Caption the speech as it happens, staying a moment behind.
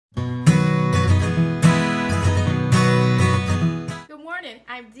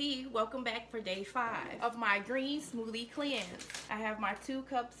I'm Dee. Welcome back for day 5 of my green smoothie cleanse. I have my 2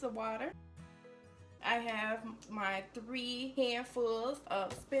 cups of water. I have my 3 handfuls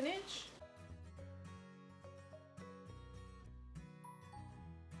of spinach.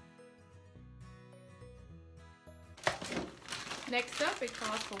 Next up, it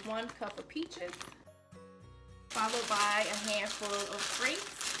calls for 1 cup of peaches, followed by a handful of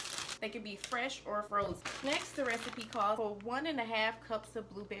grapes. They can be fresh or frozen. Next, the recipe calls for 1.5 cups of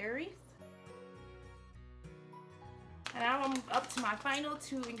blueberries. And now I'm up to my final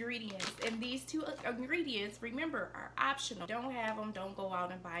 2 ingredients. And these 2 ingredients, remember, are optional. Don't have them, don't go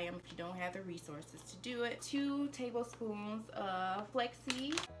out and buy them if you don't have the resources to do it. 2 tablespoons of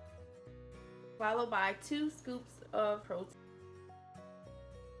flaxseed, followed by 2 scoops of protein.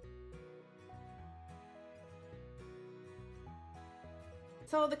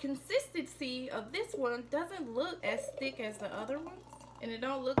 So the consistency of this one doesn't look as thick as the other ones, and it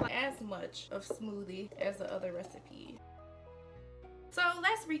don't look like as much of smoothie as the other recipe. So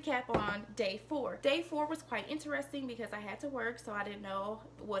let's recap on day 4. Day 4 was quite interesting because I had to work, so I didn't know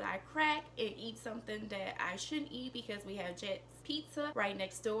would I crack and eat something that I shouldn't eat because we have Jet's Pizza right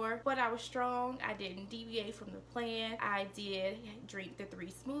next door. But I was strong. I didn't deviate from the plan. I did drink the 3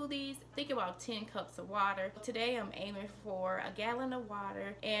 smoothies. Think about 10 cups of water. Today I'm aiming for a gallon of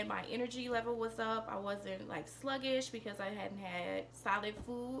water, and my energy level was up. I wasn't like sluggish because I hadn't had solid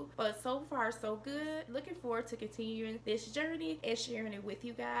food, but so far so good. Looking forward to continuing this journey and sharing it with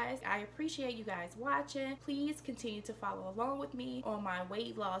you guys. I appreciate you guys watching. Please continue to follow along with me on my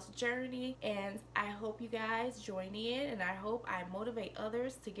weight loss journey, and I hope you guys join in, and I hope I motivate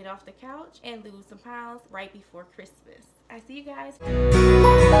others to get off the couch and lose some pounds right before Christmas. I see you guys.